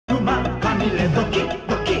Maskman, kanile doki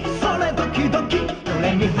doki, sore doki doki,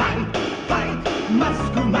 let me fight, fight.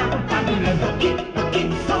 Maskman, kanile doki doki,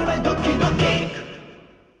 sore doki doki.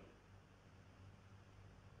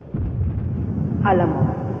 Alam mo,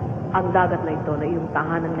 ang dagat na ito na iyong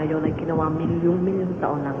tahanan ngayon ay ginawa milyong-milyong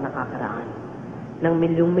taon nang nakakaraan. Ng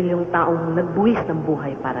milyong-milyong taong nagbuwis ng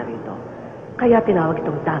buhay para rito. Kaya tinawag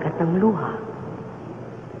itong dagat ng luha.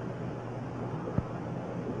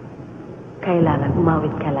 Kailangan umawit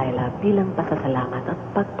ka, Laila, bilang pasasalamat at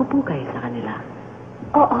pagpupugay sa kanila.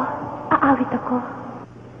 Oo, aawit ako.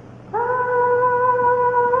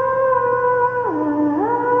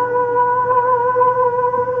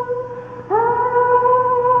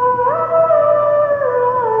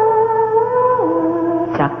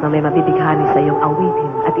 Jack na may mabibighani sa iyong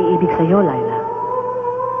awitin at iibig sa iyo, Laila.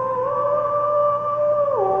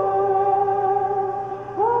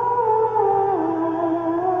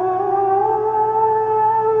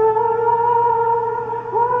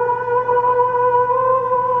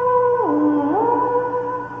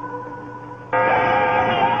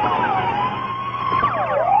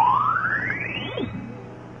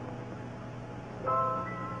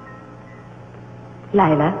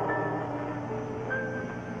 Laila?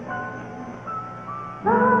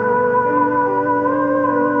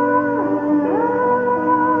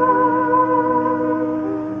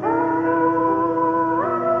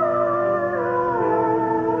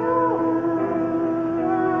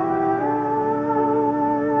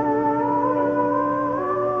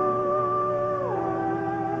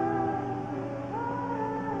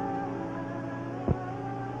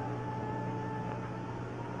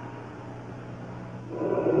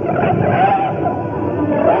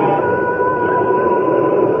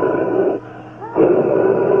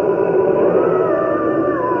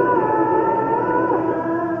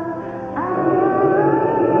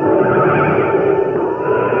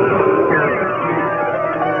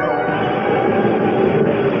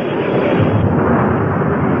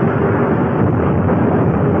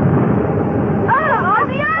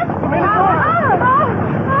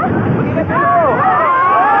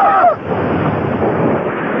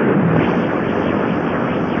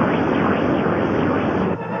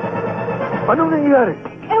 Anong nangyayari?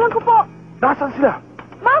 Ewan ko po. Nasaan sila?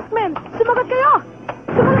 Maskman, sumagot kayo.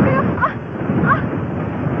 Sumagot kayo.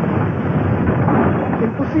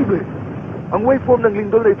 Imposible. Ang waveform ng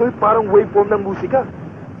lindol na ito ay parang waveform ng musika.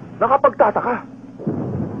 Nakapagtataka.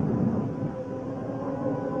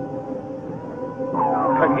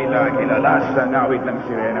 Kilala sa awit ng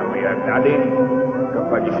sirena may arnalin.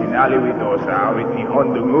 Kapag isinaliw ito sa awit ni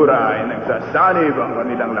Hondungura ay nagsasanib ang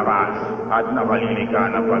kanilang lakas at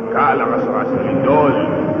nakalilika ng pagkalakas-lakas ng lindol.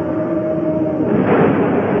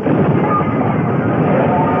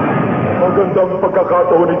 Magandang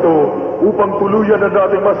pagkakataon ito upang tuluyan na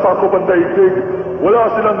nating masakop ang daigdig. Wala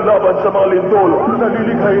silang laban sa mga lindol na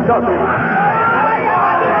lilikhain natin.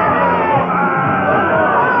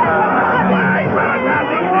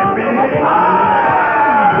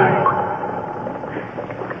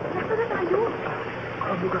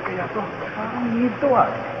 Ano ka kaya to? Parang nito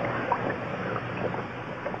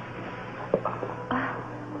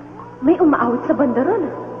May umaawit sa banda ron.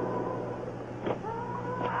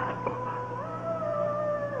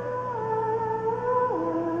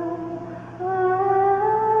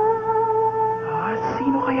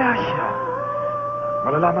 Sino kaya siya?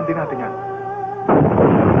 Malalaman din natin yan.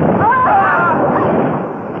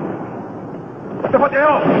 Dapat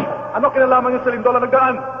kayo! Ano kinalaman niyo sa lindol na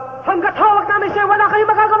nagdaan? Hanggat hawak namin siya, wala kayong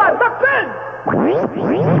magagawa! Dakpin!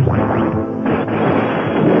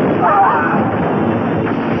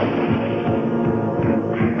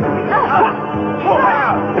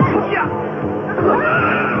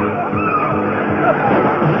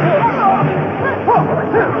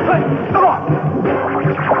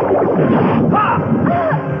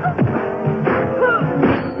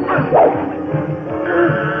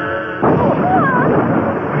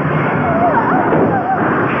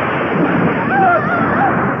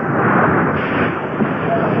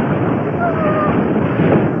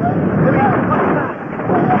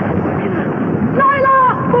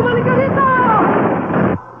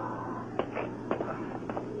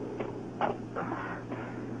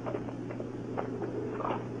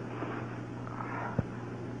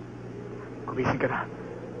 Gumising ka na.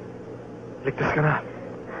 Ligtas ka na.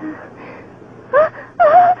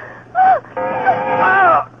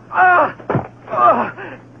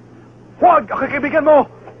 Huwag! Ang kaibigan mo!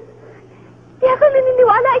 Di ako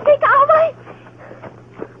naniniwala, ikay kaaway.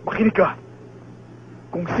 Makinig ka.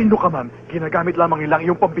 Kung sino ka man, ginagamit lamang nilang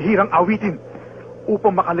iyong pambihirang awitin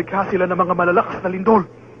upang makaligha sila ng mga malalakas na lindol.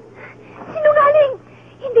 Sinungaling!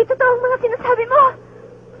 Hindi totoo sabi mo?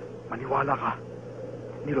 Maniwala ka.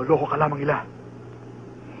 Niloloko ka lamang nila.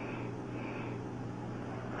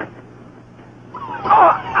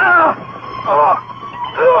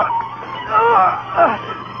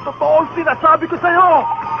 Totoo ang sinasabi ko sa'yo!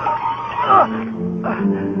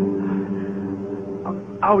 Ang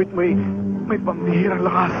awit may pambihirang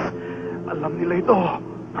lakas. Alam nila ito.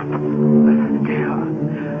 Kaya,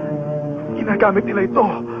 ginagamit nila ito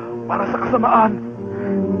para sa kasamaan.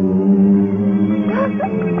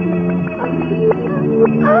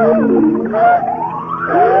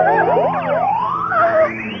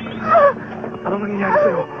 Anong nangyayari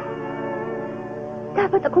sa'yo?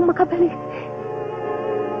 Dapat akong makabalik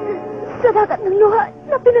sa dagat ng luha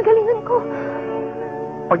na pinagalingan ko.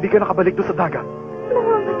 Pag di ka nakabalik doon sa dagat.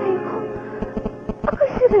 Mamamatay ako. Ako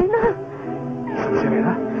si Rena. Isang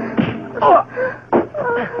sirena?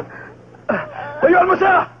 Layuan mo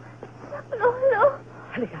siya! Lolo.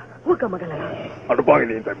 Halika, huwag kang mag-alala. Ano ba ang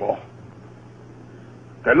hinihintay mo?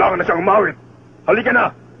 Kailangan na siyang umawit. Halika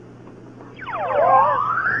na!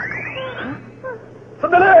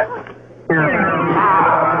 Sandali!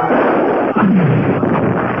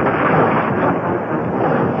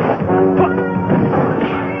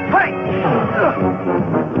 Hey!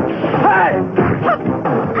 Hey!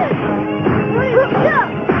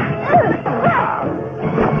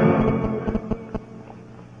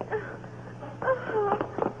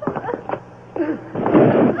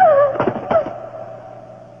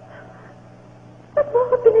 Ba't mo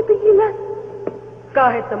ako pinipigilan?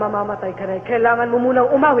 Kahit na mamamatay ka rin, kailangan mo munang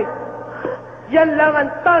umawit. Yan lang ang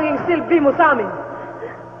tanging silbi mo sa amin.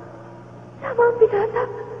 Tama ang binata.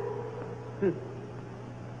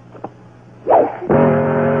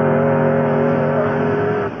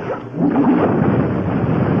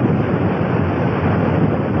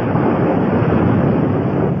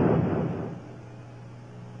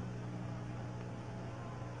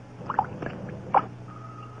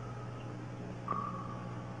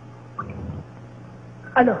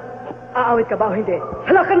 Ano? Aawit ka ba o hindi?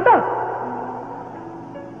 Hala, kanta!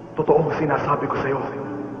 Totoo ang sinasabi ko sa'yo.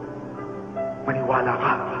 Maniwala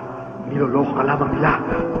ka. Niloloko ka lamang nila.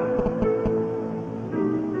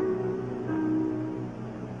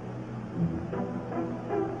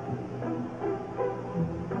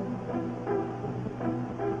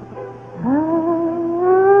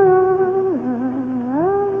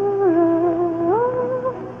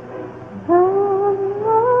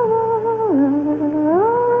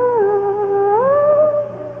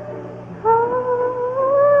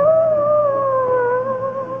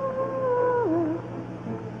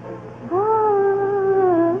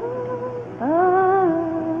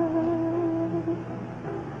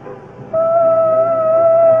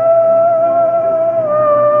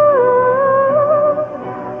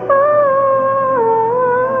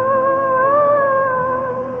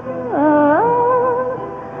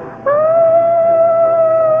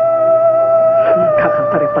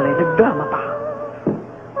 Nagdrama pa.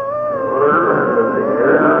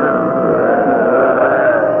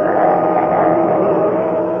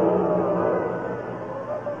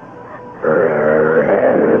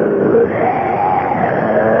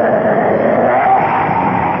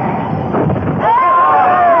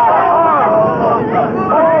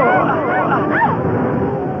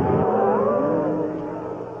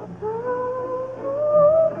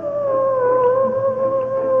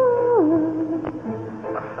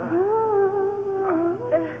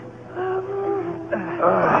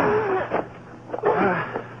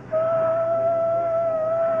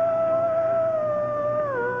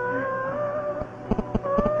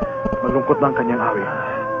 Malungkot lang kanyang awit.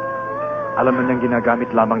 Alam na niyang ginagamit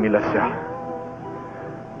lamang nila siya.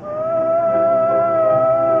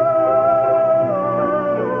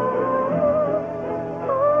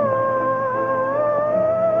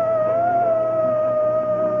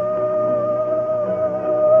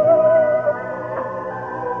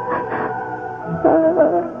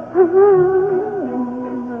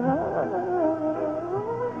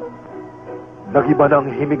 Nagiba na ang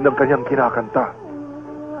himig ng kanyang kinakanta.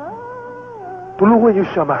 Tulungan niyo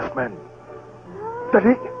siya, Maskman.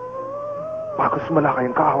 Dali! Bago sumala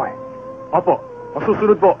kayong kaaway. Opo,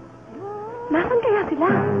 masusunod po. Nasaan kaya sila?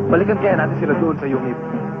 Balikan kaya natin sila doon sa yungib.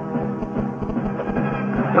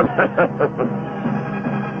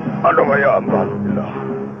 Ano kaya ang balo nila?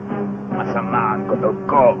 Masama ang kutob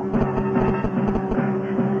ko.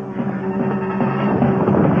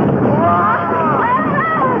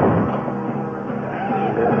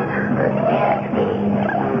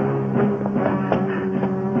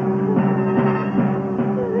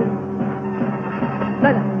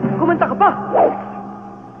 Lala, kumanta ka pa!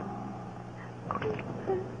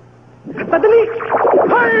 Sadali!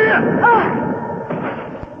 Hay!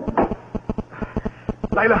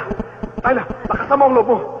 Laila! Laila! Lakas mo ang loob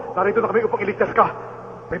mo! Narito na kami upang iligtas ka.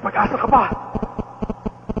 May pag-asa ka pa.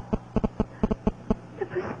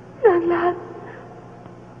 Tapos na ang lahat.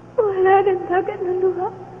 Wala nang dagat ng luha.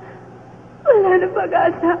 Wala nang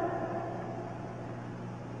pag-asa.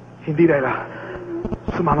 Hindi, Laila.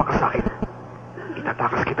 Sumama ka sa akin.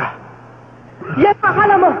 Itatakas kita. Yan,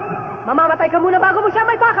 akala mo! Mamamatay ka muna bago mo siya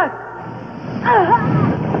may takas!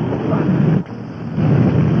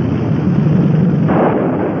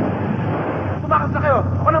 Tumakas na kayo!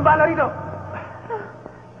 Ako nang bala rito!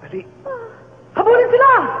 Dali. Habulin sila!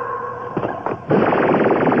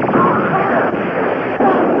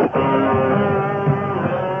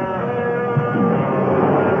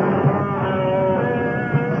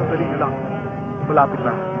 Sandali na lang. Malapit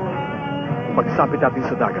na. Pagsapit natin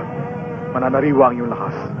sa dagat, mananariwa ang iyong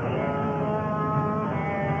lakas.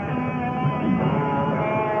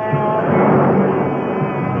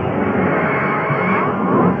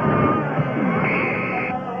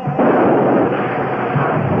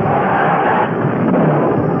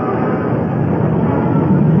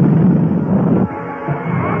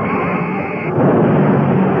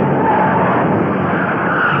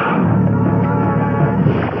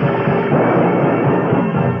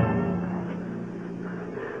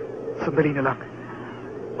 Sandali na lang.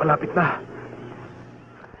 Malapit na.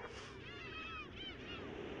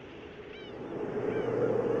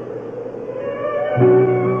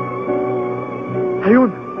 Ayun!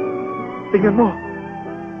 Tingnan mo!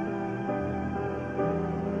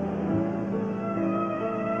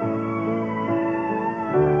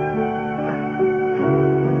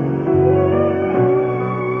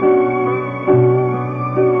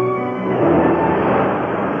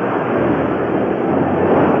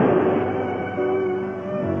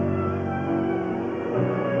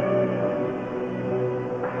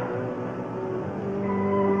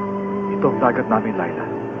 Ito ang dagat namin, Laila.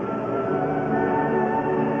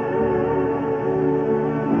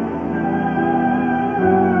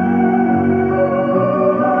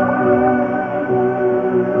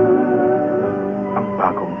 Ang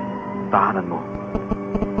bagong tahanan mo.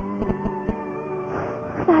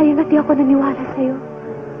 Sayang at di ako naniwala sa'yo.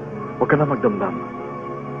 Huwag ka na magdamdam.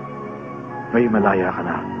 May malaya ka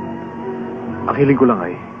na. Ang hiling ko lang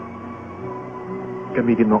ay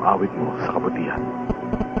gamitin mo ang awit mo sa kabutihan.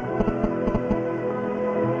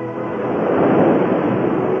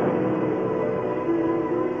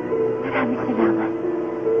 Maraming salamat.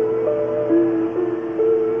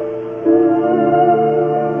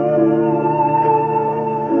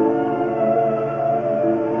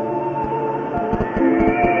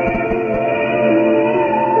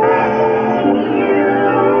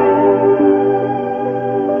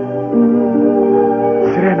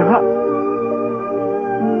 Sirena nga!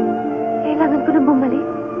 Kailangan ko nang bumalik.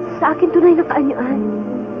 Sa akin tunay na kaanyaan.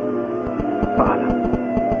 Paalam.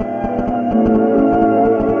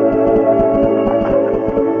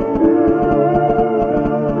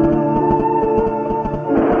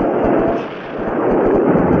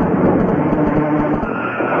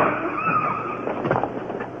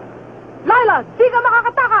 Laila, di ka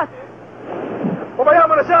makakatakas! Pabaya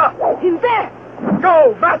mo na siya! Hindi!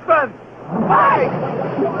 Go, Maskman! Fight!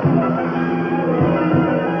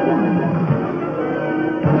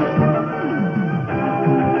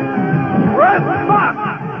 Red mask!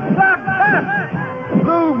 Black mask!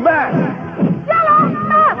 Blue mask! Yellow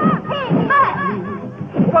mask! Pink mask!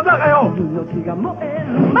 Umanda kayo!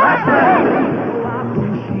 Mask!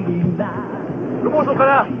 Lumusok ka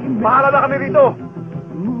na! Bahala na kami rito!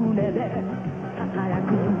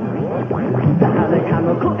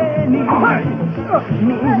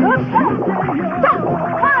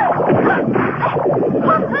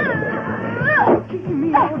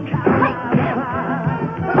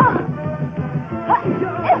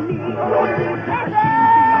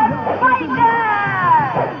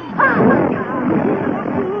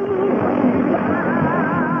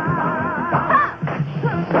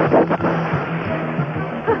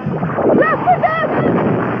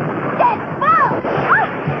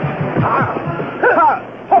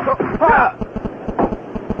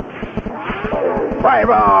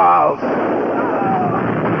 Fireballs!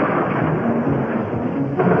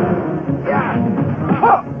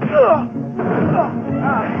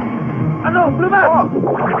 Ano? Blue mask!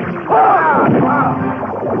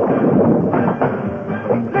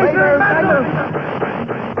 Laser! Laser!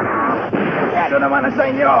 Kado naman na sa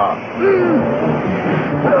inyo!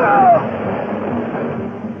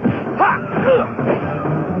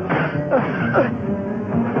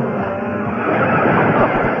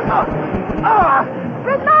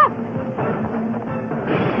 Red mask!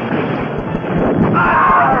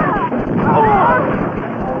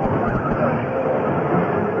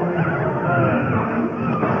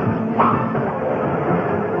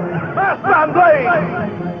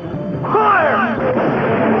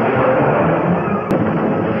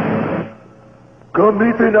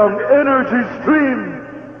 Gamitin ang energy stream!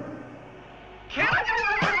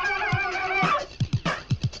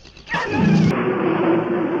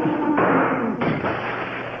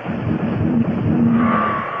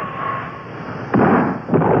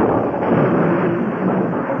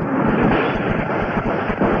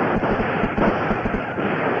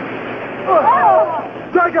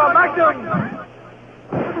 Tiger Magnum!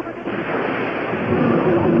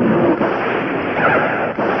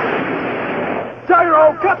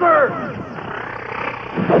 Gyro Cutter!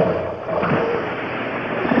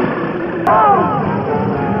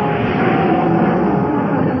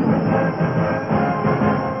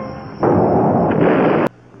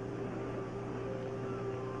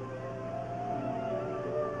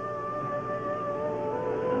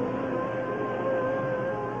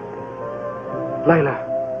 Laila,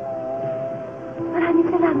 Maraming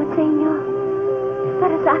salamat sa inyo.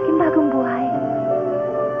 Para sa aking bagong buhay.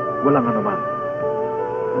 walang anuman.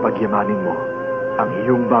 Pagyamanin mo ang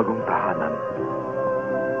iyong bagong tahanan,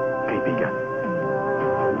 kaibigan.